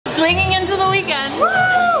Swinging into the weekend. Woo!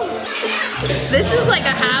 This is like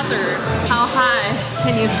a hazard. How high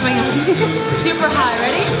can you swing on? Super high,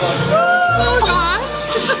 ready? Oh gosh.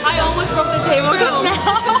 I almost broke the table just now.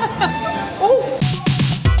 Oh.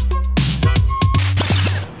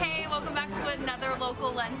 Hey, welcome back to another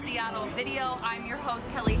Local Lens Seattle video. I'm your host,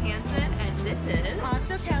 Kelly Hansen, and this is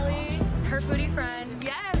Also Kelly, her foodie friend.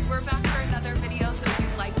 Yes, we're back for another video, so if you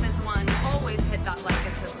like this one, always hit that like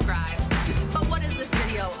and subscribe. But what is this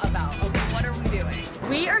video about? Okay, what are we doing?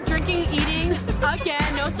 We are drinking, eating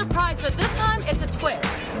again, no surprise, but this time it's a twist.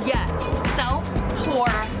 Yes, self-pour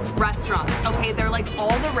restaurants. Okay, they're like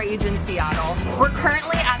all the rage in Seattle. We're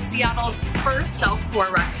currently at Seattle's first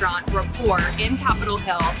self-pour restaurant, Rapport, in Capitol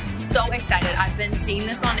Hill. So excited. I've been seeing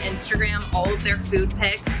this on Instagram, all of their food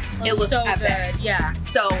pics. It looks so epic. Good, yeah.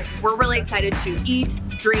 So we're really excited to eat,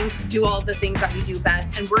 drink, do all the things that we do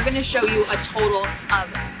best. And we're gonna show you a total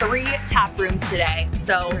of 3 tap rooms today.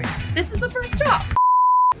 So this is the first stop.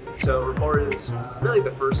 So Rapport is really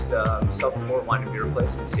the first self-pour wine and beer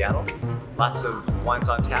place in Seattle. Lots of wines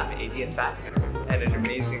on tap, 80 in fact, and an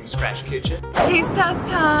amazing scratch kitchen. Taste test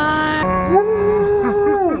time.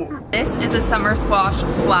 This is a summer squash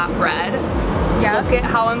flatbread. Yeah. Look at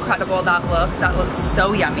how incredible that looks. That looks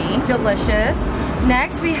so yummy. Delicious.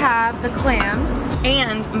 Next we have the clams.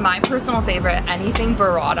 And my personal favorite, anything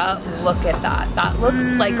burrata. Look at that. That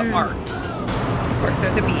looks like art. Of course,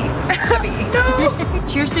 there's a bee. A bee. No.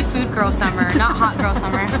 Cheers to food girl summer, not hot girl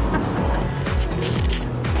summer.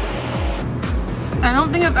 I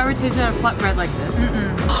don't think I've ever tasted a flatbread like this.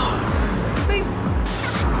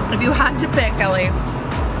 If you had to pick, Kelly,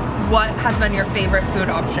 what has been your favorite food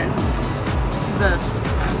option? This.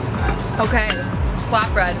 Okay,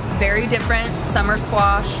 flatbread, very different, summer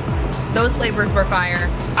squash. Those flavors were fire.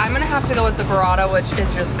 I'm gonna have to go with the burrata, which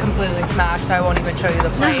is just completely smashed, so I won't even show you the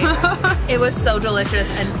plate. It was so delicious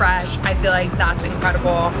and fresh. I feel like that's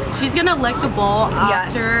incredible. She's gonna lick the bowl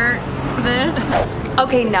after this.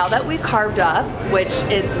 Okay, now that we've carved up, which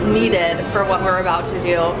is needed for what we're about to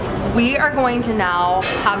do, we are going to now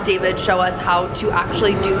have David show us how to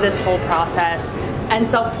actually do this whole process and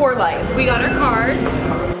self-pour life. We got our cards.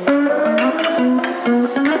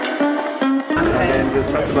 And just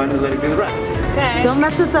press the button and let it do the rest. Okay. Don't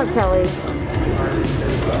mess this up, Kelly.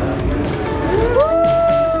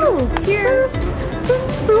 Woo! Cheers!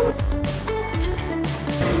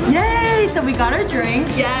 Yay! So we got our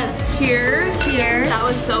drinks. Yes, cheers. Cheers. That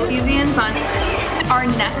was so easy and fun. Our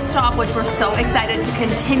next stop, which we're so excited to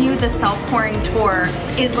continue the self-pouring tour,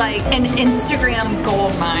 is like an Instagram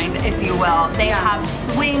gold mine, if you will. They have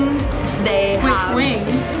swings, they have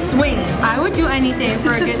swings. I would do anything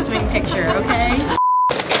for a good swing picture, okay?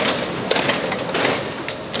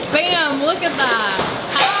 Bam, look at that.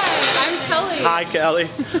 Hi, I'm Kelly. Hi, Kelly.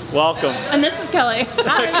 Welcome. And this is Kelly.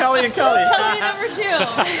 Kelly and Kelly. Kelly number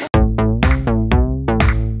 2.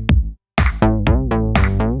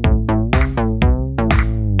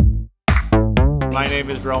 My name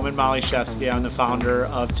is Roman Malishevsky. I'm the founder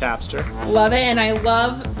of Tapster. Love it, and I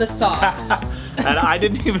love the sauce. And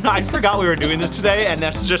I forgot we were doing this today, and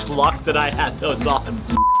that's just luck that I had those on.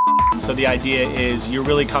 So the idea is you're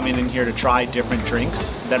really coming in here to try different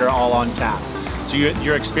drinks that are all on tap. So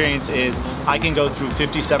your experience is I can go through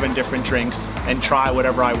 57 different drinks and try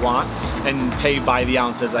whatever I want and pay by the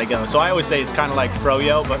ounce as I go. So I always say it's kind of like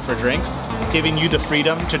froyo, but for drinks, giving you the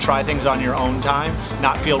freedom to try things on your own time,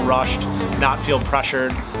 not feel rushed, not feel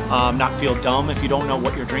pressured, not feel dumb if you don't know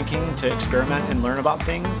what you're drinking, to experiment and learn about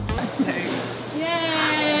things.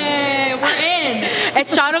 Yay, we're in.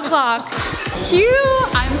 It's shot o'clock. Cute.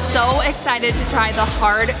 I'm so excited to try the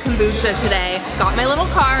hard kombucha today. Got my little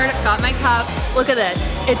card, got my cup. Look at this.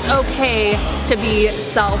 It's okay to be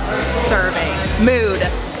self-serving. Mood.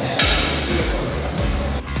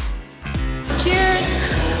 Cheers.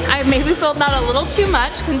 I maybe filled that a little too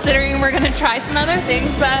much considering we're gonna try some other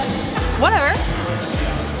things, but whatever.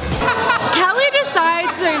 Kelly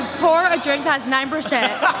decides to pour a drink that's 9%.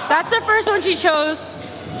 That's the first one she chose.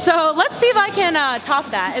 So let's see if I can top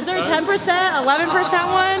that. Is there a 10%, 11%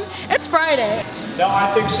 one? It's Friday. No,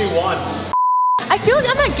 I think she won. I feel like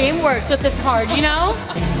I'm at GameWorks with this card, you know?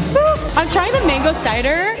 I'm trying the mango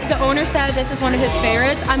cider. The owner said this is one of his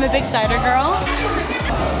favorites. I'm a big cider girl.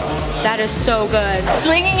 That is so good.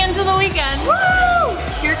 Swinging into the weekend. Woo!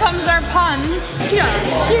 Here comes our puns. Yeah.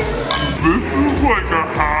 Cheers. This is like a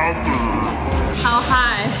hazard. How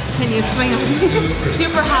high can you swing?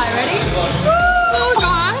 Super high. Ready? Oh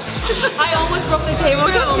gosh. I almost broke the table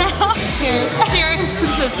just now. Cheers. Cheers.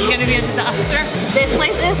 This is gonna be a disaster. This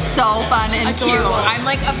place is so fun and cute. I'm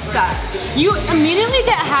like obsessed. You immediately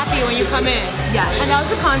get happy when you come in. Yes. And that was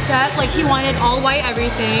the concept. Like he wanted all white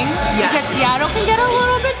everything. Yes. Because Seattle can get a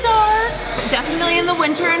little bit dark. Definitely in the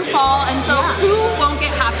winter and fall, and so who won't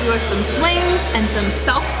get happy with some swings and some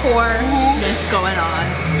self-pour-ness going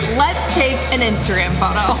on? Let's take an Instagram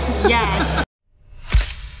photo. Yes.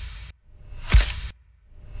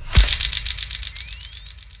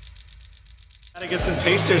 Gotta get some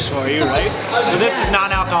tasters for you, right? So this is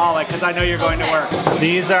non-alcoholic because I know you're going to work.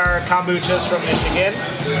 These are kombuchas from Michigan.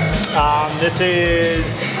 This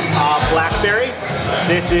is blackberry.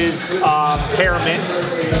 This is pearmint,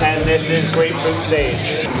 and this is grapefruit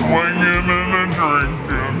sage. Swinging and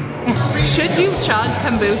drinking. Should you chug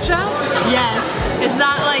kombucha? Yes. Is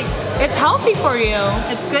that like... It's healthy for you.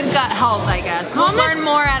 It's good gut health, I guess. We'll learn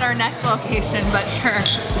more at our next location, but sure.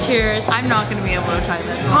 Cheers. I'm not gonna be able to try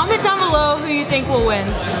this. Comment down below who you think will win.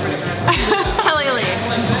 Kelly Lee.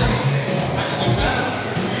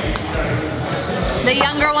 The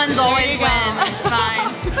younger ones always win. It's fine.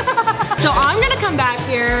 So I'm gonna come back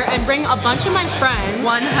here and bring a bunch of my friends.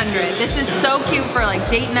 100. This is so cute for like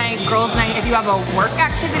date night, girls night. If you have a work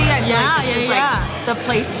activity, I feel like this is like the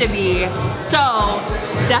place to be. So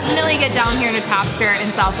definitely get down here to Tapster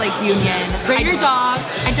in South Lake Union. Bring your dogs.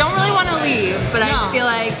 I don't really want to leave, but I feel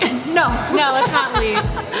like, no. No, let's not leave.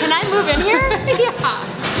 Can I move in here? Yeah.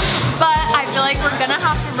 But I feel like we're gonna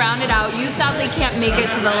have to round it out. You sadly can't make it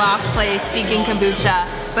to the last place seeking kombucha,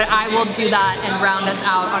 but I will do that and round us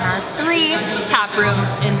out on our 3 tap rooms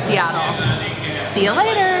in Seattle. See you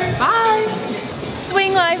later. Bye.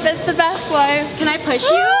 Swing life is the best life. Can I push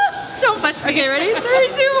you? Don't push me. Okay, ready? 3,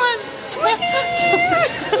 2, 1.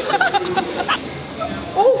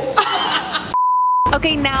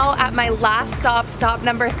 Okay, now at my last stop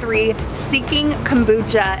number 3, seeking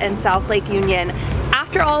kombucha in South Lake Union.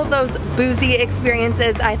 After all of those boozy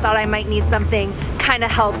experiences, I thought I might need something kind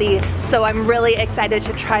of healthy, so I'm really excited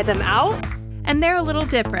to try them out. And they're a little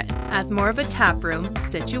different, as more of a taproom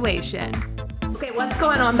situation. Okay, what's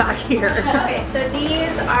going on back here? Okay, so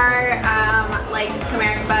these are like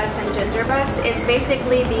turmeric bugs and ginger bugs. It's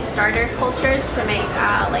basically the starter cultures to make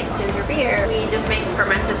like ginger beer. We just make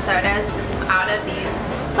fermented sodas out of these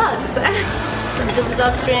bugs. This is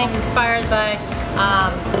us drink inspired by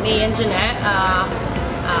me and Jeanette.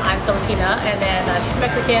 I'm Filipina, and then she's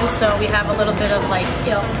Mexican, so we have a little bit of like,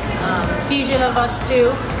 you know, fusion of us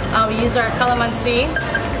too. We use our calamansi,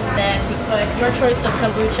 then we put your choice of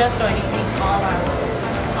kombucha, so anything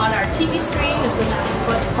on our TV screen is what you can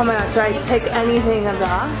put into. Oh my gosh, should I pick anything of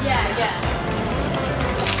that? Yeah.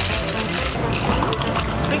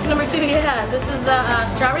 Drink number 2, yeah, this is the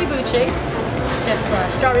strawberry buche, just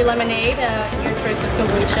strawberry lemonade, your choice of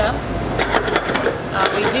kombucha.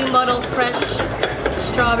 We do muddle fresh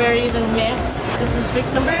strawberries and mint. This is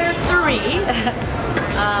drink number 3.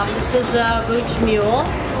 This is the Booch Mule.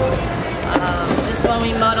 This one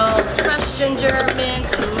we muddle fresh ginger,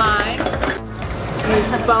 mint, and lime. You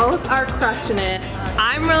both are crushing it.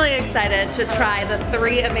 I'm really excited to try the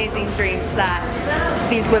 3 amazing drinks that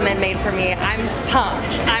these women made for me. I'm pumped.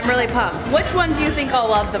 I'm really pumped. Which one do you think I'll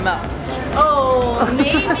love the most? Oh,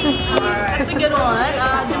 maybe. That's a good one.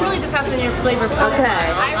 It really depends on your flavor profile. Okay.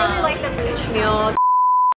 I really like the Booch Mule.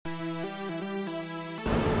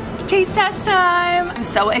 Taste test time! I'm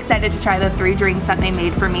so excited to try the 3 drinks that they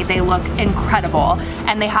made for me. They look incredible,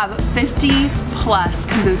 and they have 50 plus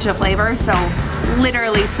kombucha flavors, so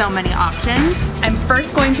literally so many options. I'm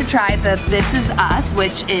first going to try the This Is Us,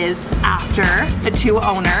 which is after the 2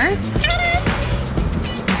 owners.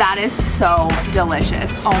 That is so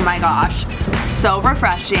delicious. Oh my gosh, so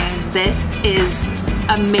refreshing. This is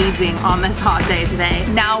amazing on this hot day today.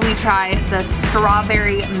 Now we try the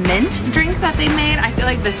strawberry mint drink that they made. I feel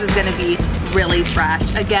like this is gonna be really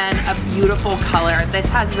fresh. Again, a beautiful color. This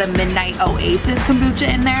has the Midnight Oasis kombucha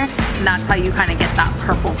in there, and that's how you kind of get that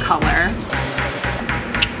purple color.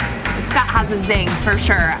 That has a zing for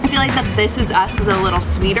sure. I feel like the This Is Us was a little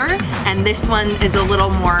sweeter, and this one is a little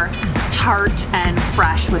more tart and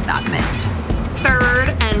fresh with that mint. Third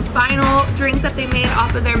and final drink that they made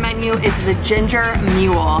off of their menu is the Ginger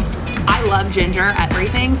Mule. I love ginger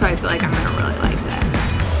everything, so I feel like I'm gonna really like this.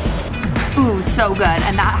 Ooh, so good.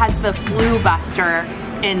 And that has the Flu Buster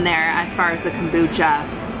in there as far as the kombucha.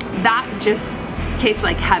 That just tastes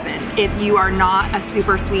like heaven. If you are not a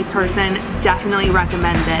super sweet person, definitely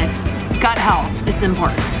recommend this. Gut health, it's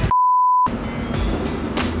important.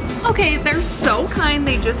 Okay, Okay, they're so kind.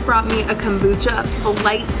 They just brought me a kombucha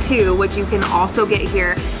light too, which you can also get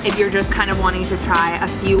here if you're just kind of wanting to try a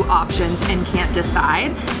few options and can't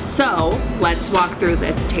decide. So let's walk through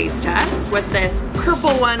this taste test. With this purple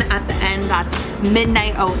one at the end, that's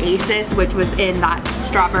Midnight Oasis, which was in that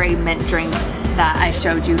strawberry mint drink that I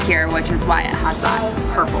showed you here, which is why it has that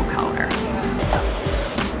purple color.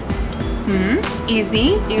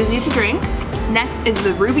 Easy to drink. Next is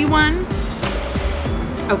the ruby one.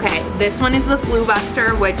 Okay, this one is the Flu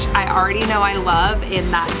Buster, which I already know I love in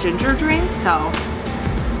that ginger drink, so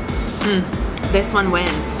this one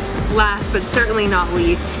wins. Last but certainly not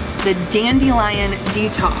least, the Dandelion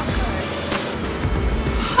Detox.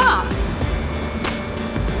 Huh.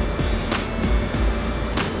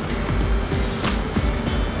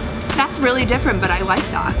 That's really different, but I like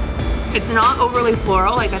that. It's not overly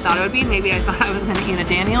floral like I thought it would be. Maybe I thought I was gonna eat a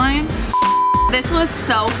dandelion. This was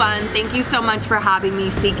so fun. Thank you so much for having me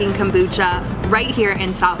Seeking Kombucha right here in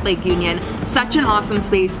South Lake Union. Such an awesome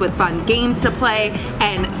space with fun games to play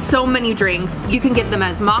and so many drinks. You can get them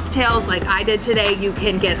as mocktails like I did today. You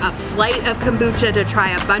can get a flight of kombucha to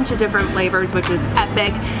try a bunch of different flavors, which was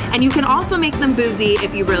epic. And you can also make them boozy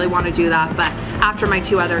if you really want to do that. But after my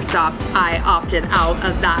 2 other stops, I opted out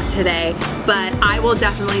of that today. But I will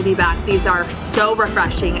definitely be back. These are so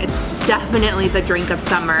refreshing. It's definitely the drink of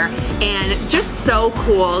summer and just so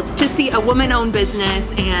cool to see a woman-owned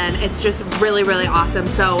business, and it's just really, really awesome.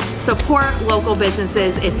 So support local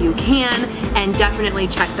businesses if you can, and definitely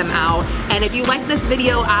check them out. And if you like this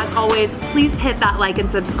video, as always, please hit that like and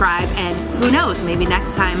subscribe, and who knows, maybe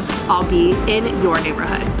next time I'll be in your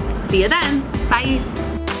neighborhood. See you then. Bye.